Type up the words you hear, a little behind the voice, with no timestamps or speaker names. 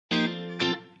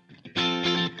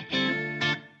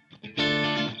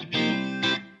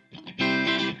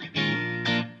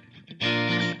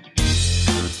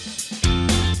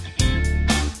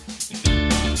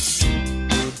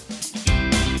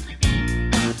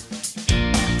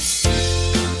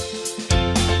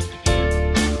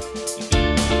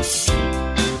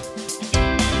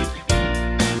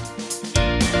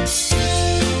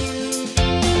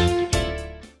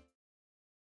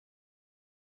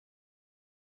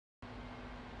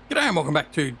G'day and welcome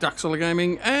back to Duxella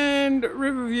Gaming and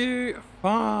Riverview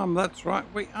Farm. That's right,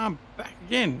 we are back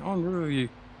again on Riverview,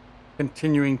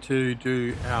 continuing to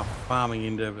do our farming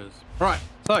endeavours. Right,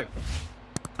 so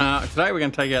today we're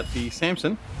going to take out the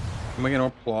Samson and we're going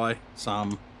to apply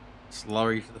some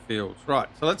slurry to the fields. Right,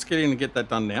 so let's get in and get that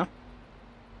done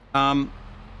now.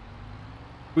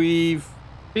 We've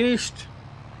finished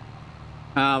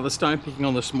the stone picking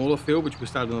on the smaller field, which we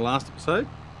started in the last episode.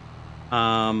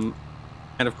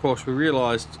 And of course, we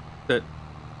realised that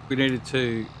we needed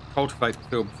to cultivate the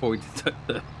field before we did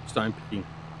the stone picking.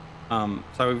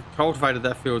 So we've cultivated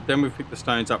that field, then we've picked the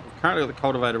stones up. We've currently got the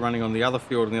cultivator running on the other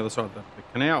field on the other side of the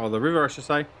canal, or the river, I should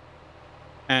say.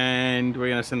 And we're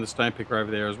going to send the stone picker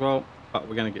over there as well. But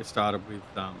we're going to get started with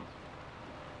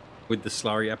the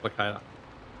slurry applicator.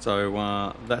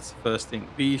 So that's the first thing.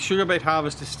 The sugar beet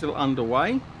harvest is still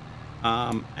underway.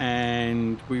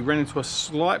 And we ran into a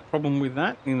slight problem with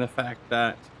that in the fact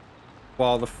that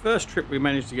while the first trip we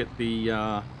managed to get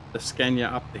the Scania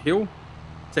up the hill,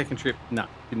 second trip, no,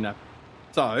 didn't happen.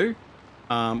 So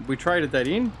we traded that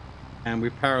in and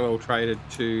we parallel traded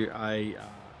to a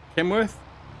Kenworth,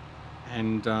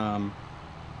 and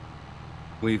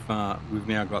we've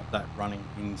now got that running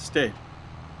instead.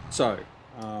 So,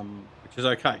 which is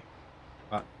okay,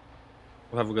 but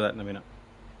we'll have a look at that in a minute.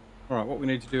 All right, what we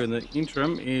need to do in the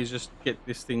interim is just get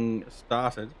this thing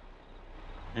started,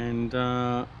 and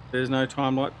there's no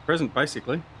time like the present,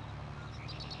 basically.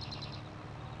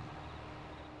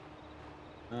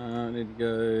 I need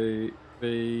to go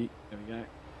B, there we go,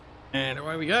 and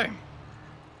away we go.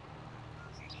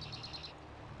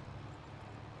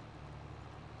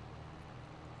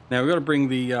 Now we've got to bring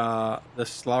the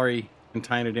slurry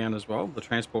container down as well, the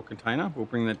transport container. We'll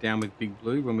bring that down with Big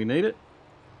Blue when we need it.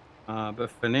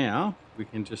 But for now, we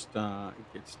can just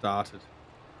get started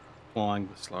applying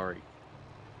the slurry.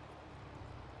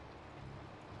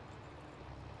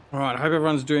 All right, I hope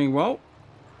everyone's doing well.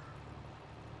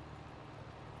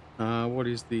 What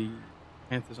is the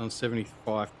Panther's on 75%?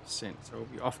 So we'll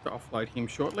be off to offload him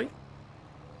shortly.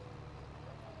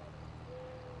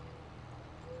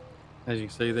 As you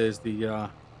can see, there's the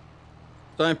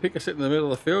stone picker sitting in the middle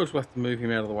of the field. We'll have to move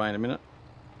him out of the way in a minute.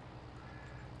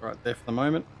 Right there for the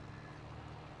moment.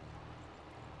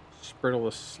 Spread all the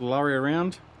slurry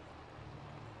around.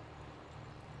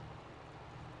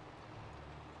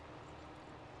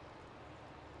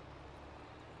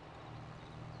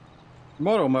 It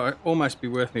might almost be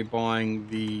worth me buying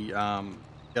the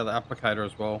other applicator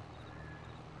as well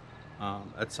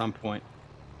at some point.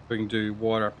 We can do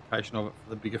wider application of it for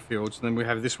the bigger fields, and then we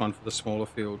have this one for the smaller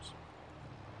fields.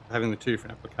 Having the two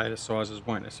different applicator sizes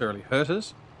won't necessarily hurt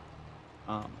us,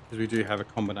 because we do have a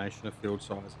combination of field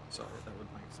sizes, so that would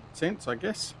make some sense, I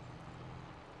guess.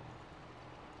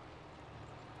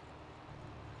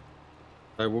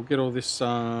 So we'll get all this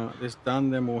this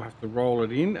done, then we'll have to roll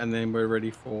it in, and then we're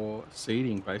ready for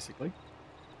seeding, basically.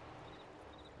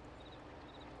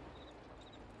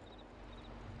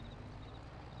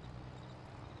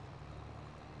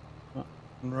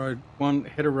 One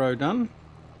header row done.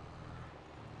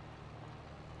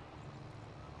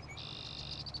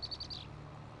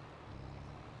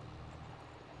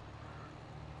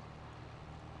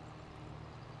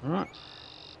 Alright.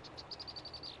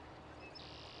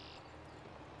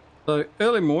 So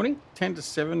early morning, 10 to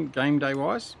 7 game day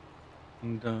wise.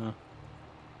 And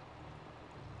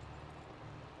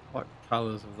like the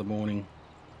colours of the morning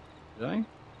today.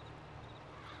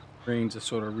 Greens are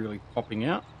sort of really popping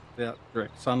out without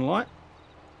direct sunlight.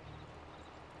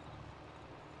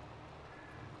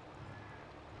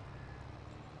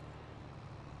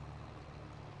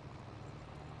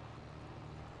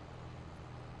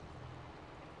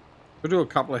 We'll do a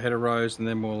couple of header rows and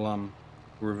then we'll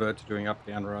revert to doing up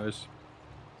down rows.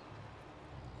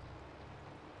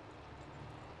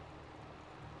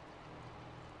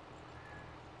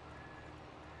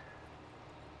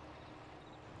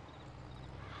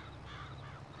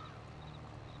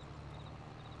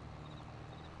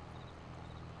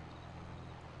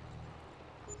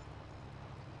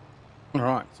 All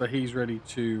right, so he's ready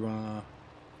to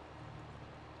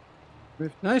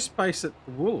with no space at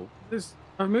the wool.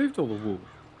 I've moved all the wool.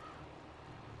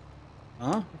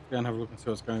 Go and have a look and see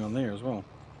what's going on there as well.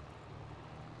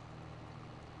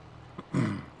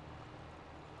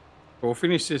 We'll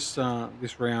finish this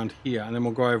this round here, and then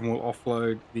we'll go over and we'll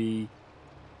offload the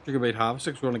sugar beet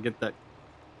harvester because we want to get that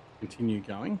continue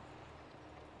going,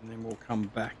 and then we'll come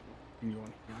back and continue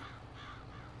on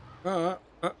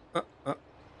here.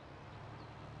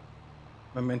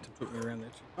 Momentum took me around there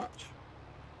too much.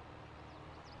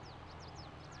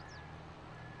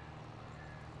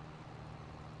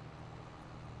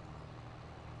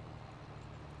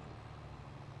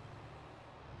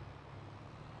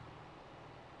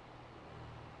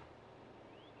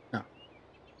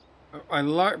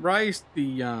 raised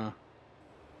the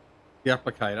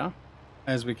applicator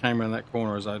as we came around that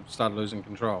corner as I started losing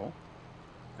control,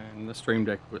 and the stream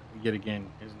deck yet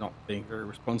again is not being very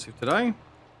responsive today.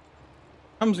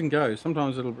 Comes and goes.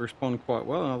 Sometimes it'll respond quite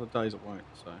well, and other days it won't.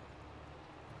 So,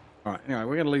 all right. Anyway,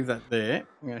 we're going to leave that there.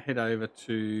 I'm going to head over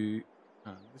to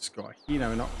this guy here. No,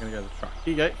 we're not going to go to the truck.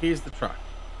 Here you go. Here's the truck.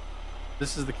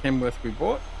 This is the Kenworth we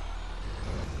bought.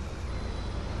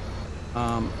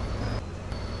 I'm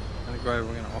going to go over.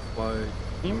 We're going to offload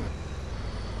him.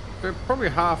 We're probably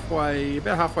about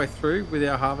halfway through with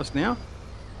our harvest now,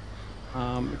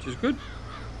 which is good.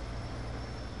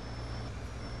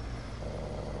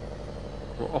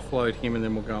 We'll offload him and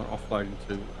then we'll go and offload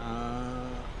into.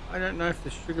 I don't know if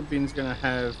the sugar bin's going to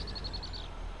have.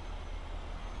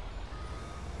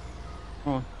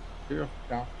 Oh, sugar.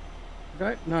 I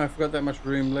don't know if we've got that much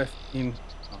room left in.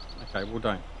 Oh, okay, well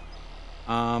don't.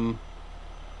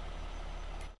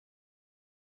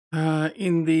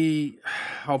 In the,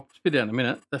 I'll spit out in a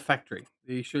minute, the factory,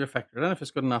 the sugar factory. I don't know if it's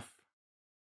got enough.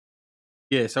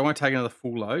 Yeah, so I won't take another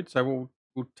full load. So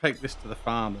we'll take this to the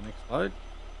farm the next load.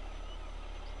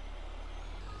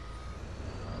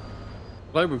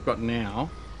 The load we've got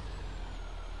now,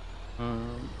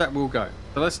 that will go.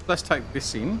 So let's take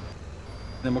this in, and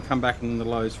then we'll come back and the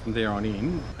loads from there on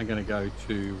in are going to go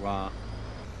to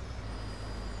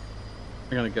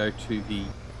the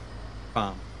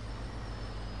farm.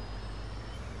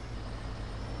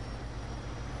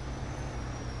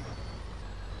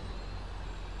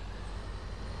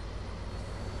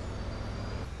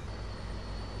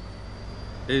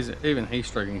 Even he's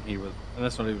struggling here with, and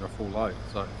that's not even a full load.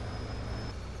 So a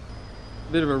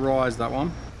bit of a rise, that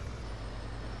one.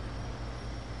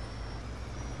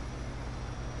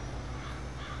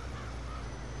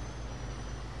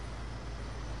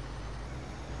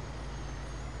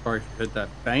 Sorry if you heard that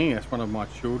banging. That's one of my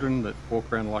children that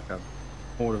walk around like a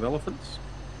horde of elephants.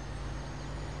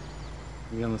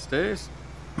 Down the stairs.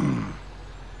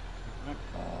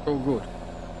 All good.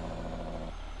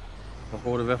 A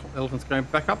horde of elephants going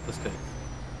back up the stairs.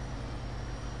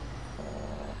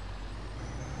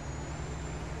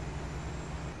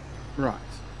 Right.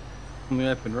 On the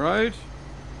open road.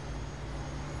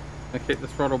 I keep the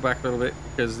throttle back a little bit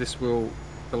because this will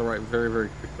accelerate very, very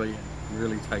quickly and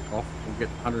really take off. We'll get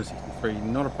 163,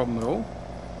 not a problem at all.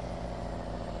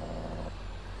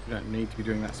 You don't need to be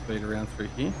doing that speed around through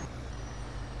here.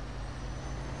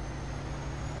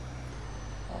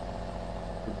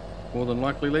 More than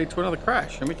likely lead to another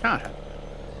crash, and we can't have that.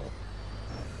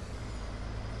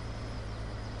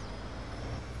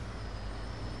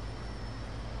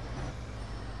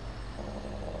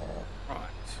 Right.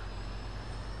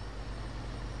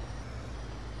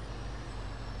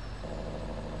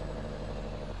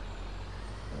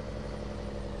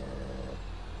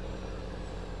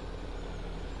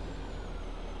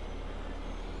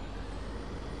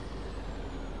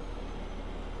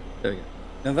 There we go.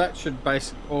 Now that should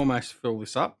basically almost fill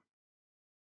this up.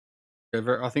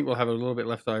 I think we'll have a little bit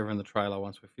left over in the trailer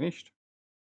once we're finished.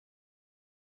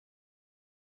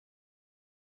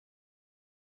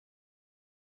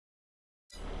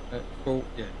 Full,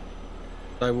 yeah.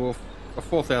 So we'll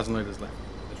 4,000 litres left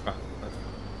in the trailer.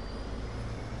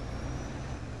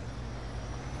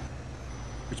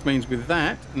 Which means with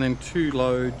that, and then 2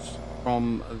 loads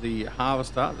from the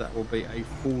harvester, that will be a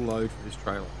full load for this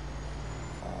trailer.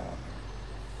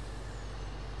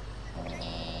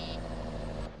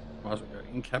 Might as well go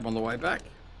in cab on the way back.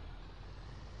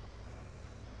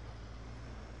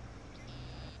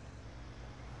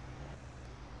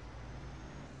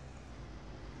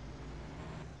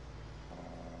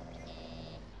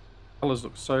 Colours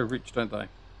look so rich, don't they?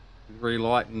 Very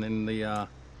light, and then the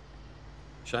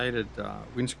shaded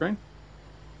windscreen.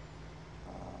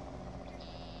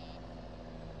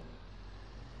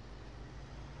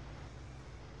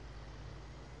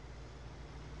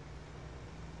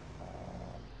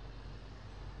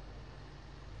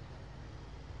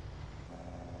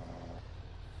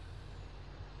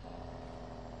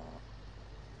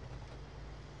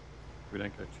 We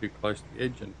don't go too close to the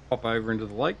edge and pop over into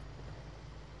the lake.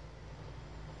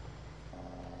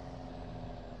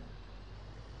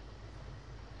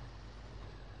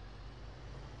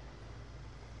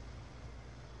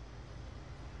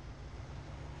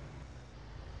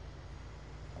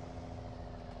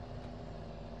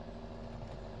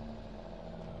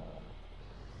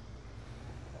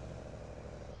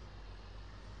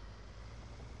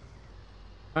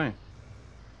 Okay.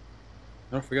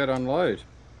 Now off we go to unload.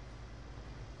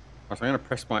 So I'm going to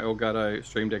press my Elgato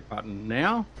Stream Deck button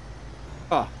now.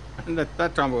 Oh, and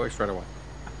that time will work straight away.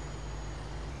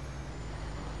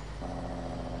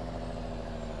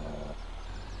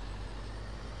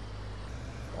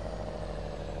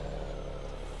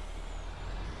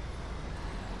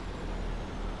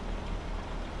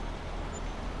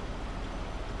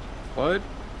 offload.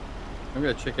 I'm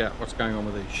going to check out what's going on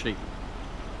with these sheep.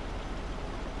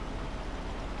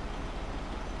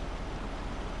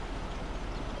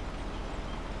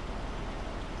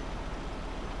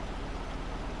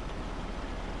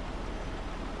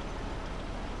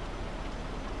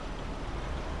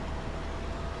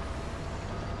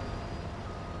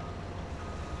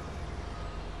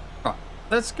 Right,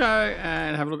 let's go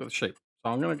and have a look at the sheep.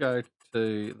 So I'm going to go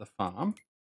to the farm.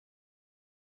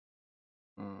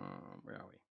 Where are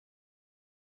we?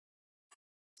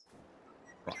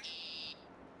 Right.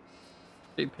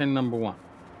 Sheep pen number 1.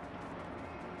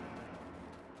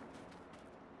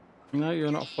 No,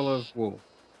 you're not full of wool.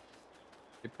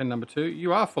 Sheep pen number 2,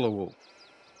 you are full of wool.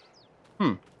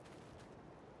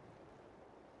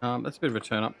 That's a bit of a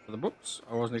turn up for the books.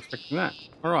 I wasn't expecting that.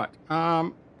 All right.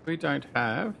 We don't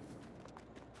have.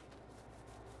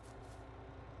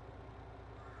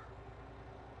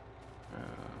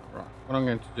 Right. What I'm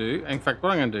going to do, in fact,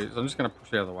 what I'm going to do is I'm just going to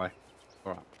push it out of the way.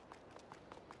 All right.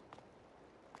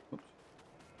 Oops.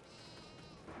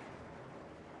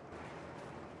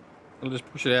 I'll just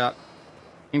push it out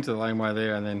into the laneway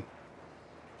there, and then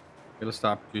it'll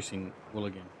start producing wool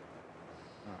again.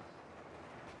 All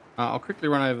right. I'll quickly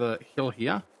run over the hill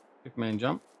here. Quick man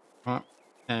jump. All right.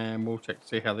 And we'll check to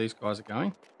see how these guys are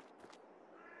going.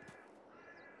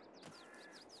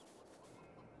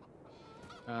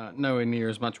 Nowhere near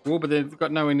as much wool, but they've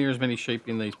got nowhere near as many sheep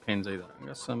in these pens either. I've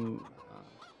got some.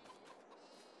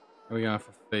 We're going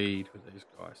for feed with these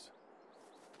guys.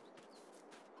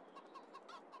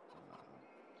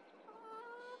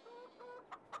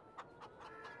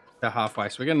 They're halfway,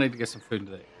 so we're going to need to get some food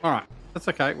into there. All right, that's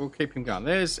okay. We'll keep him going.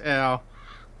 There's our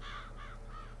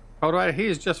cultivator. He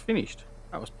is just finished.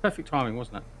 That was perfect timing,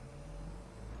 wasn't it?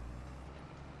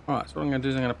 All right, so what I'm going to do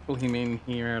is I'm going to pull him in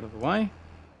here out of the way.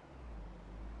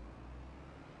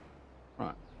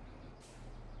 Right.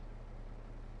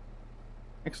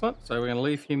 Excellent. So we're going to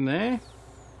leave him there.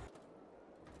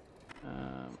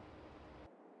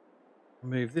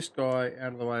 Move this guy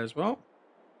out of the way as well.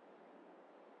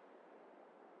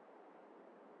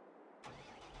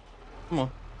 Come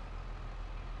on.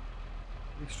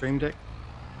 Extreme deck.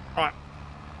 All right.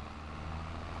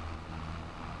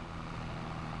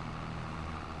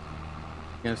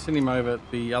 I'm going to send him over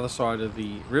the other side of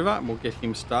the river and we'll get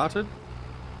him started.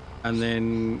 And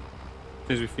then as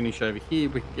soon as we finish over here,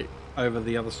 we can get over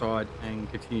the other side and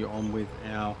continue on with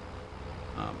our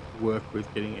work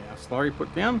with getting our slurry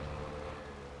put down.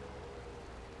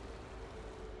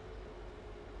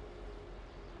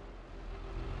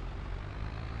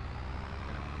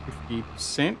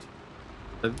 50%.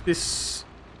 So this,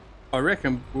 I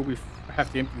reckon, we'll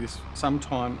have to empty this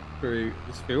sometime through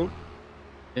this field,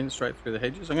 then straight through the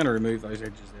hedges. I'm going to remove those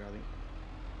edges there,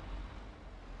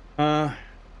 I think.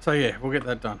 So yeah, we'll get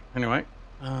that done. Anyway,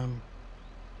 come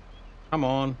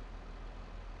on.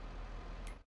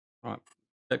 Right,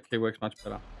 step key works much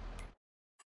better.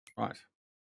 Right.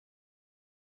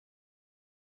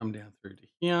 Come down through to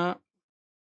here.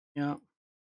 Yeah.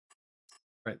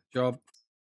 Great job.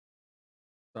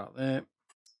 Start there.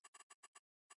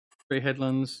 3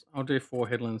 headlands. I'll do 4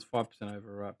 headlands, 5%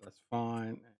 overripe. That's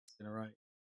fine. Generate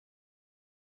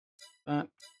that.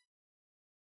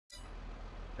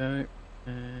 Okay.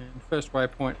 And first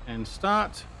waypoint and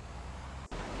start.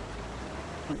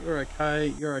 You're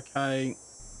okay. You're okay.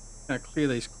 I'm going to clear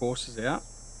these courses out.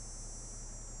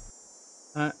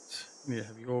 That. You need to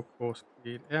have your course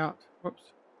cleared out. Whoops.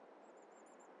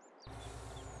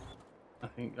 I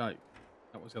think, oh,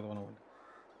 that was the other one I wanted.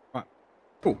 Right.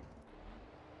 Cool.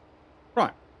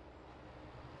 Right.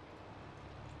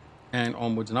 And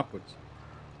onwards and upwards.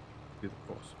 Do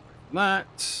the course.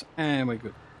 That. And we're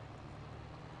good.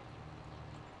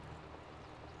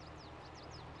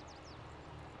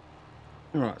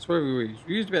 Alright, so what have we used?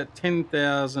 We used about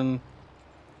 10,000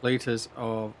 litres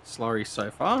of slurry so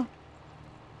far.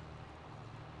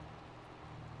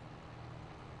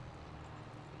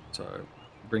 So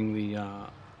bring the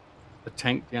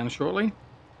tank down shortly.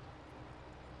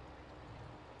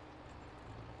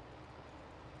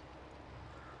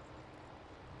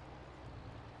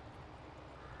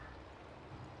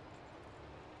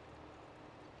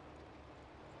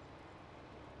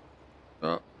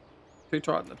 Oh, too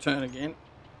tight in the turn again.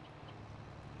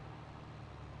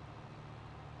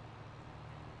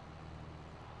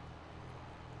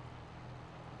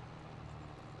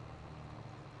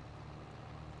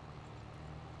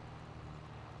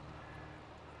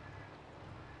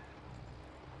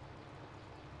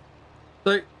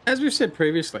 So, as we've said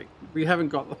previously, we haven't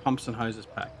got the pumps and hoses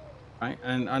pack, right?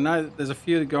 And I know that there's a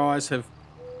few guys have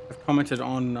commented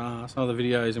on some of the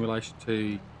videos in relation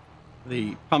to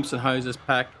the pumps and hoses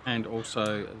pack, and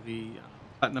also the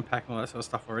platinum pack and all that sort of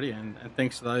stuff already. And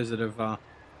thanks to those that have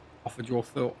offered your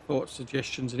thoughts,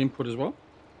 suggestions, and input as well.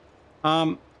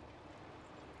 Um,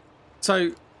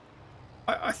 so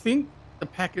I think the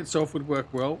pack itself would work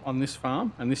well on this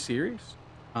farm and this series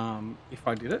if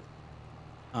I did it.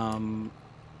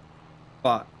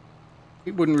 But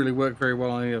it wouldn't really work very well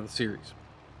on any other series.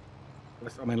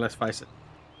 Let's face it.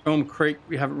 Elm Creek,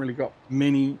 we haven't really got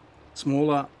many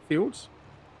smaller fields,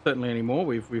 certainly anymore.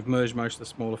 We've merged most of the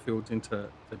smaller fields into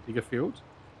the bigger fields.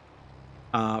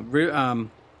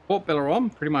 Port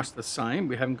Belleron, pretty much the same.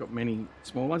 We haven't got many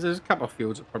small ones. There's a couple of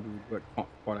fields that probably would work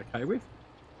quite okay with.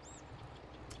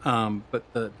 But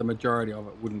the majority of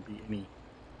it wouldn't be any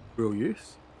real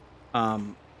use.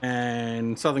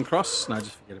 And Southern Cross, no,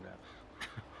 just forget about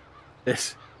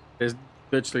it. There's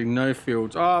virtually no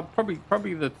fields. Oh,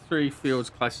 probably the 3 fields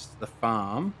closest to the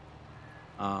farm.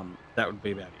 That would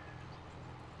be about it.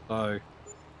 So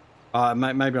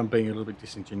maybe I'm being a little bit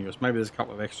disingenuous. Maybe there's a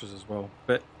couple of extras as well.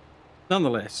 But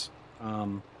nonetheless,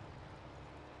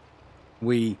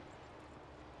 we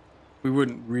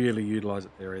wouldn't really utilize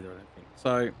it there either, I don't think.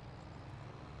 So,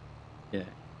 yeah.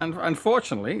 And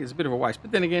unfortunately, it's a bit of a waste.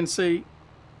 But then again, see,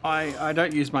 I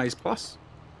don't use Maize Plus.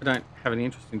 I don't have any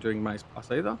interest in doing Maize Plus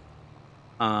either.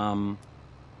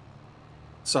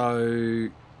 So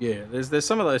yeah, there's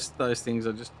some of those things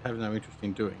I just have no interest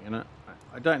in doing, and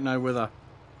I don't know whether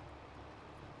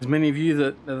there's many of you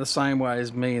that are the same way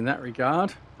as me in that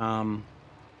regard.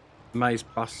 Maize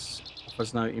Plus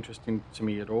offers no interest to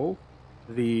me at all.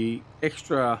 The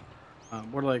extra,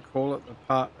 what do they call it? The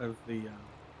part of the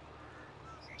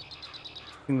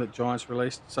thing that Giants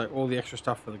released, so all the extra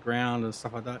stuff for the ground and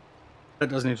stuff like that, that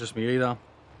doesn't interest me either.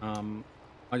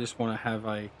 I just want to have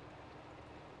a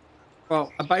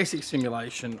basic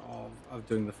simulation of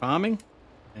doing the farming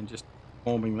and just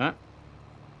performing that.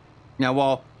 Now,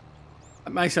 while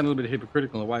it may sound a little bit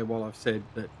hypocritical in a way, while I've said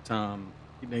that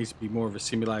it needs to be more of a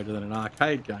simulator than an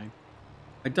arcade game,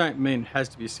 I don't mean it has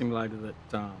to be a simulator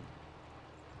that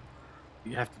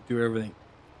you have to do everything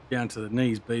down to the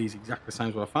knees, bees, exactly the same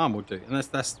as what a farm would do. And that's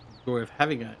the joy of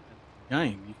having a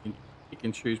game. You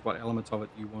can choose what elements of it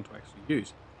you want to actually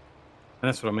use. And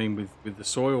that's what I mean with the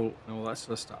soil and all that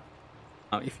sort of stuff.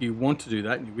 If you want to do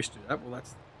that and you wish to do that, well,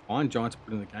 that's fine. Giants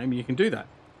put in the game and you can do that.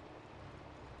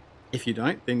 If you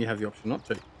don't, then you have the option not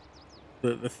to.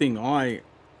 The thing I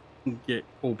get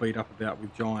all beat up about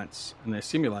with Giants and their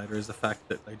simulator is the fact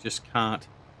that they just can't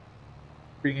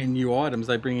bring in new items.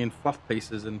 They bring in fluff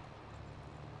pieces and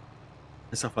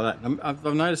stuff like that. And I've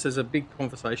noticed there's a big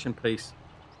conversation piece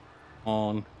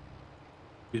on...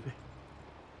 Excuse me.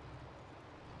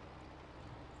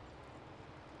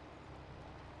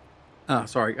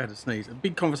 Sorry, I had to sneeze. A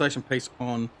big conversation piece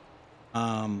on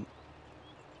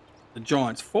the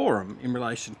Giants forum in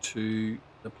relation to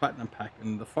the Platinum Pack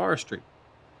and the Forestry.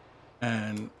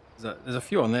 And there's a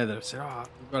few on there that have said, oh,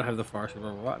 we've got to have the Forestry,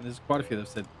 blah, blah, blah. And there's quite a few that have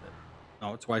said, that,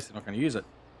 no, it's a waste, they're not going to use it.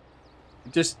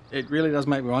 It really does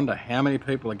make me wonder how many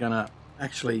people are going to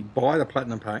actually buy the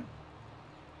Platinum Pack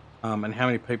and how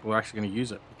many people are actually going to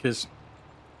use it. Because,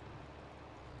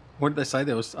 what did they say?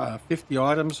 There was 50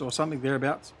 items or something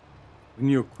thereabouts.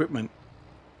 New equipment.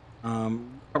 A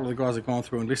couple of the guys have gone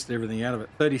through and listed everything out of it.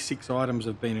 36 items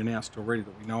have been announced already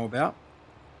that we know about,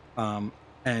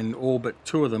 and all but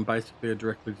 2 of them basically are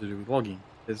directly to do with logging.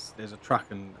 There's a truck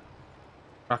and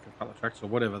a couple of tracks or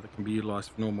whatever that can be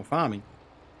utilised for normal farming,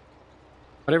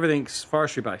 but everything's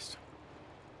forestry based,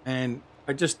 and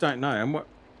I just don't know. And what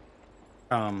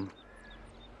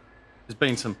there's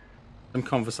been some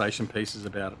conversation pieces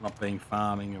about it not being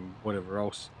farming and whatever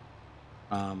else.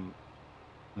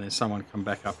 And then someone come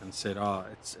back up and said, oh,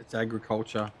 it's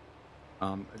agriculture.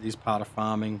 It is part of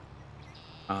farming.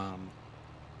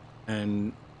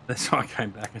 And so I came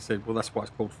back and said, well, that's why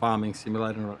it's called Farming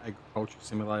Simulator, not Agriculture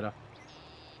Simulator.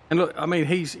 And look, I mean,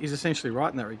 he's essentially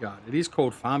right in that regard. It is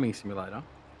called Farming Simulator.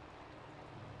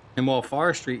 And while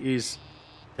forestry is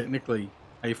technically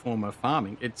a form of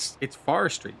farming, it's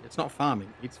forestry. It's not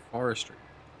farming, it's forestry.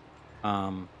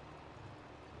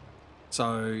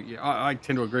 So yeah, I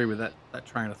tend to agree with that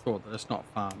train of thought that it's not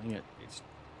farming, it's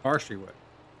forestry work,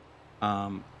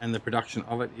 and the production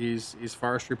of it is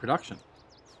forestry production,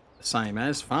 the same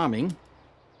as farming,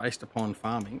 based upon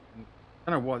farming. And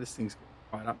I don't know why this thing's getting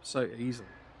fired up so easily,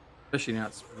 especially now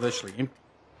it's virtually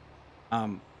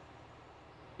empty.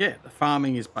 Yeah, the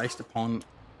farming is based upon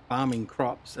farming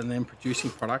crops and then producing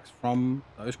products from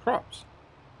those crops.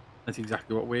 That's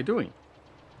exactly what we're doing.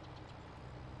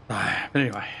 But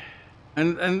anyway.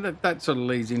 And that sort of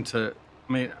leads into,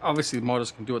 I mean, obviously the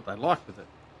modders can do what they like with it.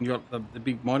 You got the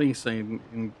big modding scene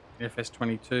in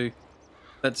FS22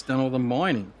 that's done all the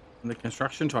mining and the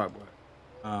construction type work.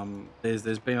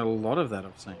 There's been a lot of that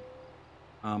I've seen.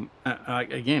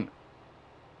 Again,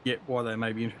 get why they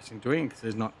may be interested in doing it, because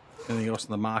there's not anything else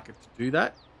in the market to do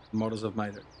that. The modders have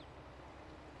made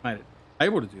it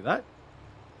able to do that,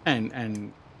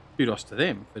 and kudos to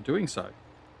them for doing so.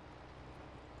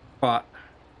 But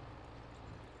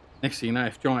next thing you know,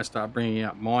 if giants start bringing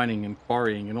out mining and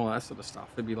quarrying and all that sort of stuff,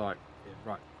 they'd be like, yeah,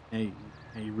 right, now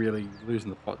you're really losing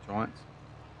the plot, giants.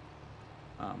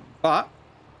 But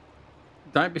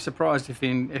don't be surprised if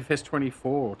in FS24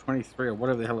 or 23 or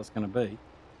whatever the hell it's going to be,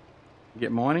 you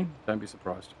get mining. Don't be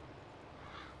surprised.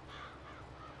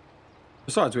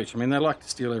 Besides which, I mean, they like to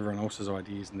steal everyone else's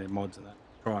ideas and their mods and that,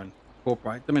 try and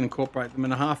incorporate them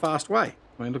in a half-assed way.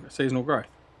 I mean, look at seasonal growth.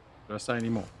 Did I say any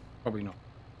more? Probably not.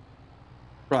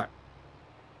 Right.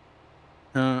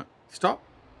 Stop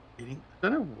eating. I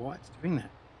don't know why it's doing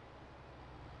that.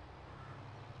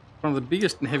 One of the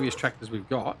biggest and heaviest tractors we've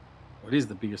got, or it is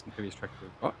the biggest and heaviest tractor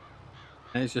we've got,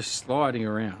 and it's just sliding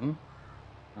around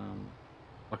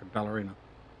like a ballerina.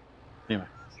 Anyway.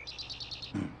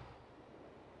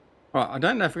 Right, I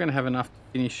don't know if we're going to have enough to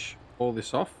finish all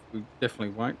this off. We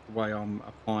definitely won't, the way I'm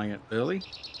applying it early.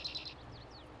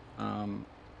 A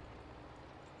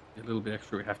little bit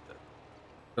extra we have to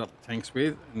fill up the tanks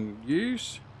with and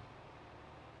use.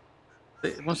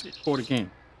 It wants to get caught again.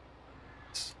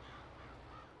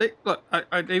 Look,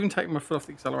 I'd even taken my foot off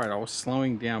the accelerator. I was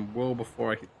slowing down well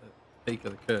before I hit the peak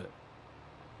of the curve.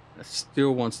 It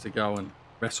still wants to go and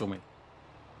wrestle me.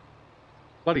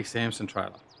 Bloody Samson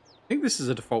trailer. I think this is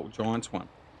a default Giants one,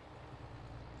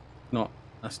 not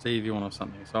a Stevie one or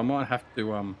something. So I might have to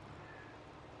go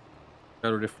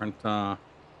to a different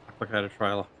applicator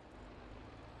trailer.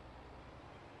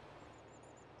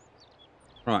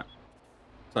 Right.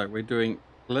 So we're doing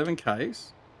 11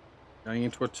 Ks, going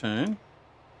into a turn,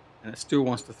 and it still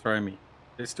wants to throw me.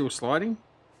 It's still sliding.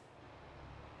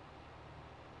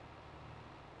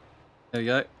 There we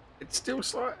go. It's still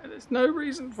sliding. There's no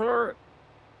reason for it.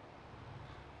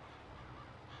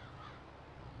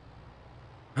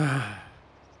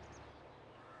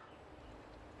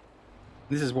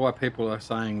 This is why people are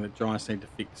saying that giants need to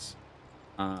fix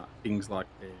things like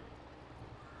their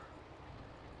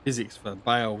physics for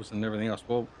bales and everything else.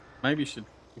 Well, maybe you should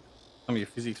fix some of your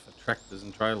physics for tractors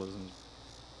and trailers and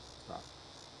stuff.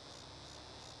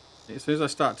 As soon as I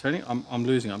start turning, I'm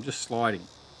losing. I'm just sliding.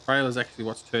 Trailer's actually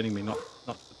what's turning me, not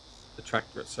the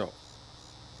tractor itself.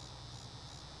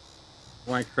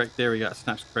 Won't correct. There we go. It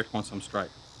snaps correct once I'm straight.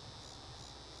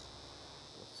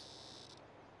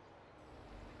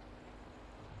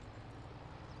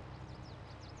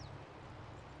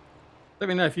 Let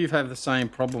me know if you've had the same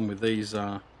problem with these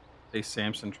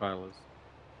Samson trailers.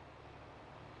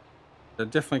 They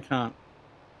definitely can't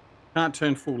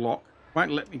turn full lock.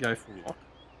 Won't let me go full lock.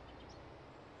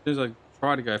 As soon as I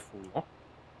try to go full lock,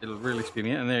 it'll really spin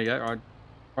me out. And there you go. I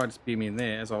tried to spin me in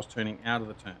there as I was turning out of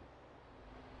the turn.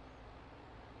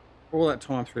 All that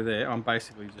time through there, I'm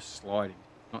basically just sliding,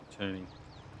 not turning.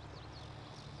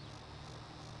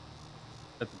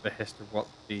 At the behest of what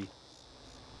the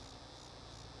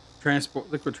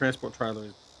liquid transport trailer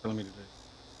is telling me to do,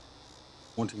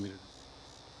 wanting me to do.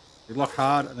 You lock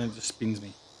hard and then it just spins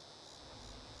me.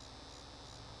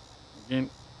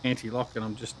 Again, anti-lock, and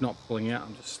I'm just not pulling out,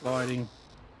 I'm just sliding.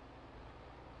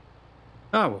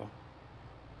 Oh well.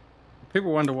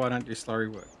 People wonder why I don't do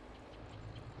slurry work.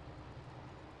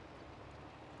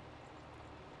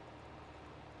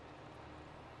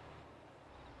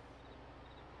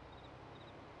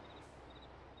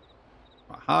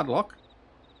 Right, hard lock.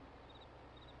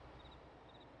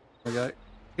 There we go.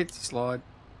 Hits the slide.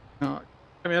 Oh,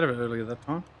 came out of it earlier that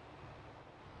time.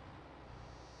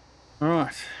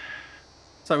 Alright.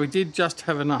 So we did just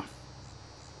have enough.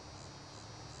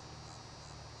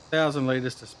 1,000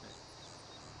 litres to spare.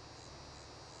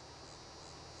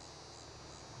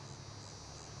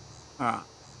 Alright.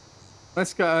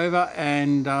 Let's go over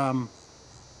and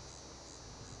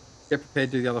get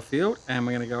prepared to do the other field, and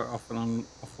we're going to go off and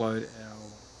offload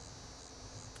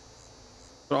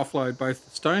offload both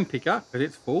the stone picker because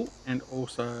it's full, and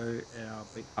also our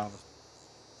beet harvester.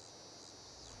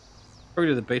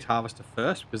 Probably do the beet harvester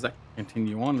first because that can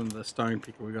continue on, and the stone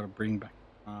picker we've got to bring back.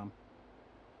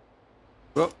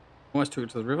 Well, almost took it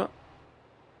to the river.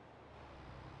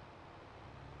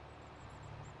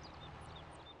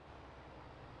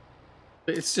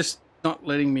 But it's just not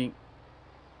letting me.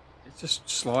 It's just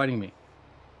sliding me.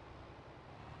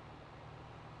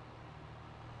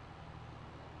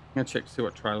 I'm going to check to see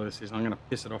what trailer this is. I'm going to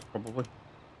piss it off probably.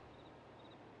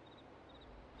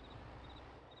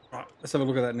 Right, let's have a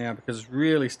look at that now because it's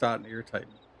really starting to irritate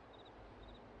me.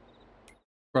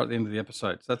 Right at the end of the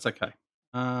episode, so that's okay.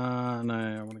 No,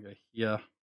 I want to go here.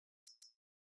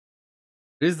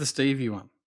 It is the Stevie one.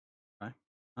 Okay.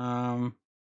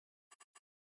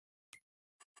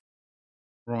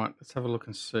 Right, let's have a look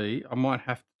and see. I might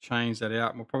have to change that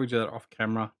out. We'll probably do that off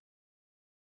camera.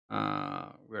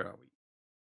 Where are we?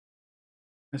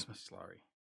 Where's my slurry?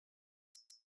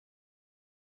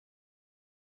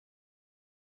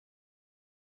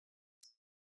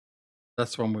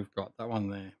 That's the one we've got. That one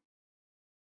there.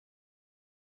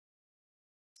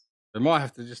 We might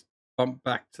have to just bump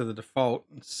back to the default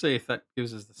and see if that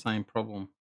gives us the same problem.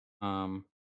 Yeah,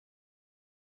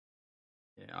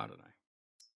 I don't know.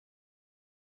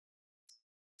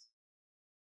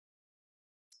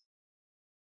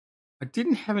 I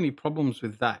didn't have any problems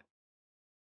with that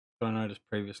I noticed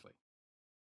previously.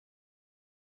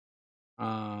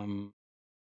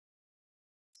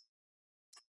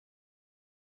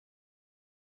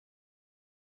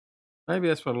 Maybe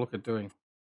that's what I'll look at doing.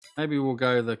 Maybe we'll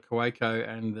go the Kubota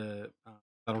and the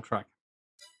battle track.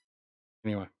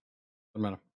 Anyway, doesn't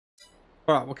matter.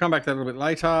 All right, we'll come back to that a little bit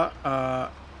later.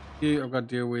 You I've got to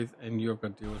deal with, and you I've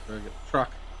got to deal with. So we get the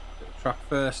truck. Get the truck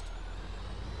first.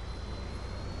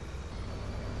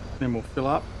 Then we'll fill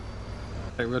up.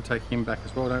 Okay, we'll take him back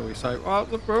as well, don't we? So, oh,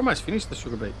 look, we're almost finished the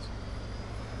sugar beets.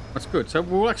 That's good. So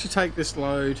we'll actually take this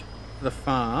load to the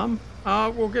farm.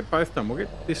 We'll get both done. We'll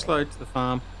get this load to the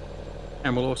farm,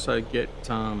 and we'll also get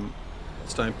stone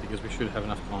pickers. We should have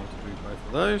enough time to do both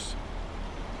of those.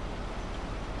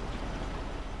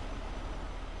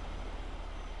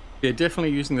 Yeah, definitely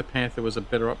using the Panther was a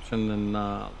better option than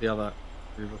the other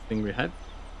little thing we had.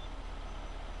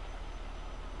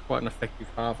 Quite an effective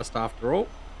harvest after all.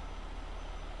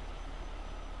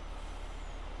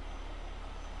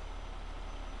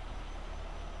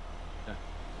 Okay.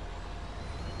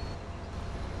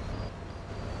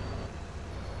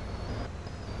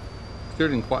 Still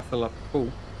didn't quite fill up the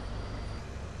pool.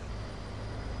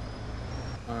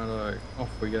 Righto,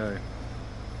 off we go.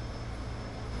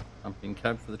 Jumping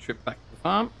cab for the trip back to the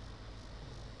farm.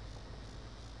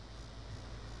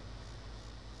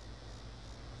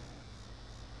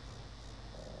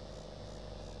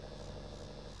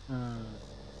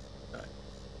 Okay.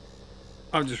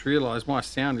 I've just realised my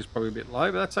sound is probably a bit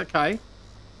low, but that's okay.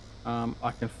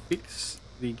 I can fix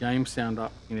the game sound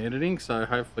up in editing, so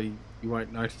hopefully you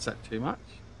won't notice that too much.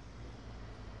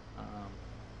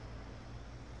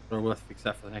 But I will have to fix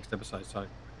that for the next episode. So I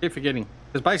keep forgetting,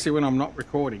 because basically when I'm not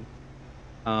recording,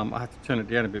 I have to turn it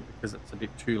down a bit because it's a bit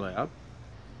too loud.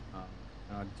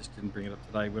 And I just didn't bring it up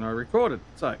today when I recorded.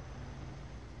 So,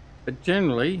 but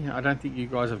generally, I don't think you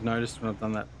guys have noticed when I've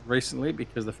done that recently,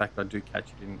 because the fact I do catch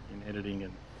it in editing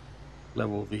and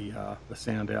level the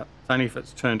sound out. It's only if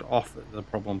it's turned off that's the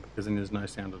problem, because then there's no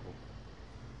sound at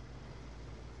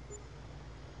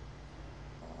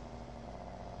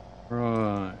all.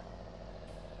 Right.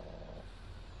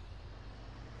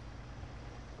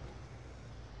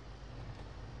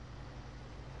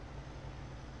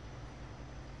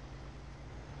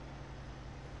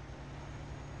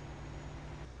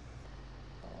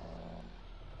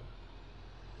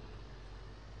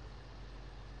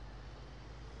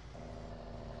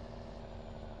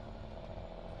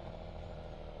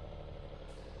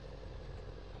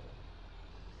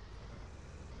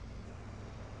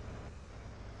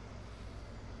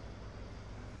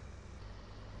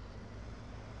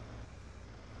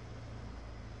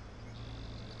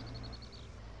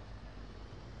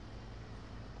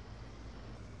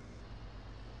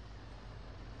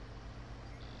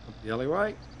 The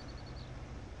alleyway.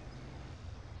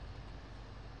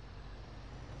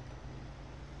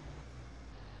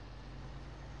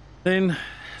 Then,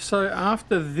 so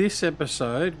after this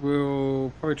episode,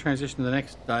 we'll probably transition to the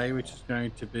next day, which is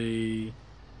going to be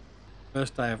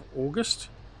first day of August.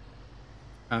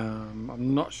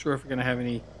 I'm not sure if we're going to have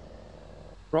any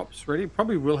crops ready.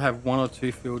 Probably will have 1 or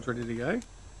 2 fields ready to go.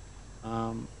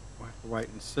 We'll have to wait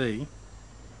and see.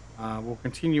 We'll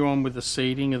continue on with the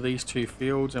seeding of these 2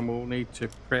 fields, and we'll need to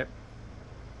prep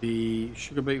the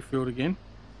sugar beet field again.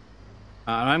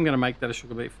 I'm going to make that a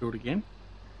sugar beet field again,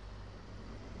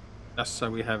 just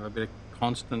so we have a bit of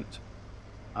constant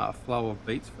flow of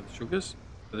beets for the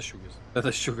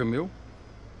sugar mill.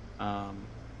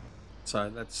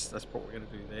 So that's what we're going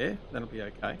to do there. That'll be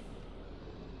okay.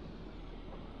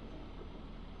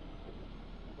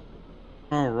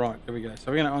 All right, there we go.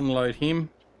 So we're going to unload him.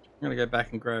 I'm going to go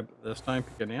back and grab the stone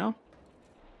picker now.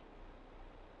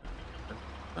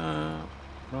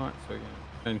 Right, so we're going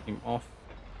to turn him off.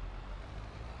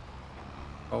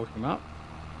 Fold him up.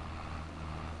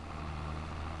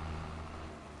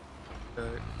 So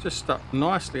just stuck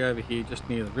nicely over here, just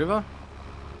near the river.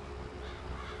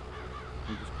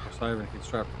 And just cross over and head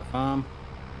straight up to the farm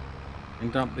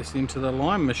and dump this into the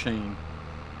lime machine.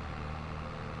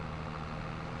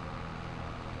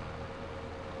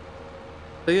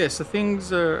 So yeah, so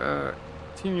things are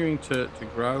continuing to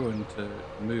grow and to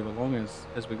move along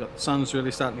as we got the sun's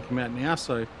really starting to come out now.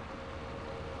 So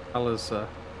colours are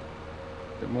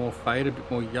a bit more faded, a bit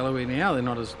more yellowy now. They're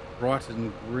not as bright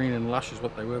and green and lush as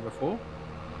what they were before.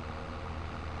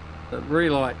 The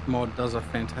Relight mod does a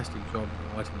fantastic job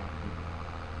of lighting, I think.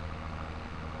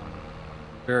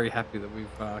 I'm very happy that we've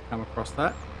come across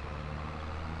that.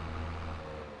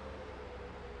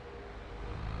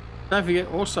 Don't forget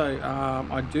also,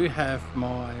 I do have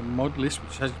my mod list,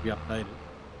 which has to be updated,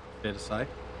 fair to say,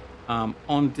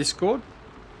 on Discord.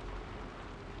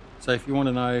 So if you want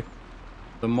to know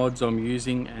the mods I'm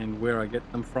using and where I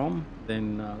get them from,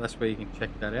 then that's where you can check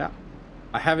that out.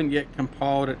 I haven't yet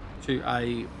compiled it to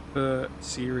a per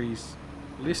series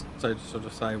list, so to sort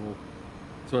of say, well,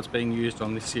 so what's being used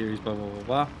on this series, blah blah blah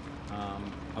blah.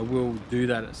 I will do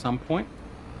that at some point,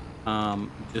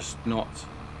 just not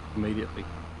immediately,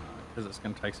 because it's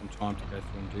going to take some time to go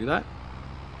through and do that.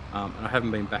 And I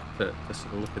haven't been back to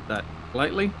sort of look at that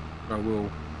lately, but I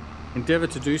will endeavour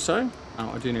to do so.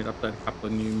 I do need to update a couple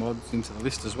of new mods into the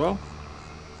list as well,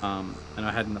 and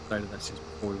I hadn't updated that since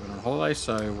before we went on holiday,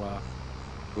 so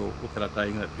we'll look at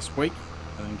updating that this week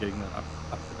and then getting that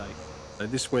up to date. So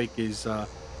this week is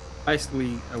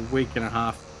basically a week and a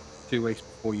half, 2 weeks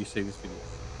before you see this video.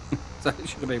 So it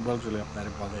should be well duly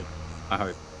updated by then, I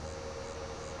hope.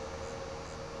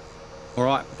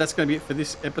 Alright, that's going to be it for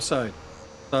this episode.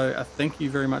 So thank you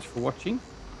very much for watching.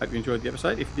 Hope you enjoyed the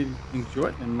episode. If you did enjoy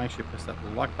it, then make sure you press that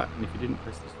like button. If you didn't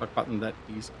press this like button, that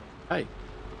is okay.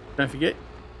 Don't forget,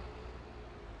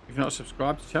 if you're not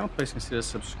subscribed to the channel, please consider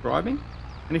subscribing.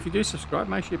 And if you do subscribe,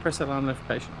 make sure you press that alarm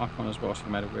notification icon as well, so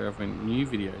you're made aware of when new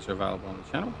videos are available on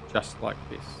the channel, just like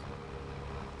this.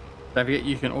 Don't forget,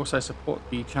 you can also support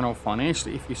the channel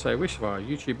financially if you so wish via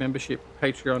YouTube membership,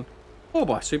 Patreon, or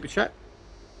by Super Chat.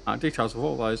 Details of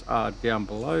all those are down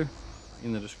below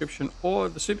in the description, or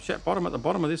the Super Chat bottom at the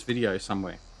bottom of this video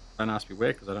somewhere. Don't ask me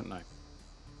where, because I don't know.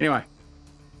 Anyway,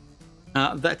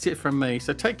 that's it from me.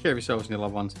 So take care of yourselves and your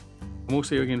loved ones, and we'll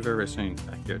see you again very, very soon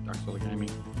back here at Duck's Gaming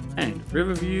and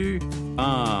Riverview. See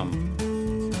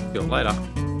you later.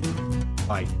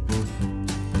 Bye.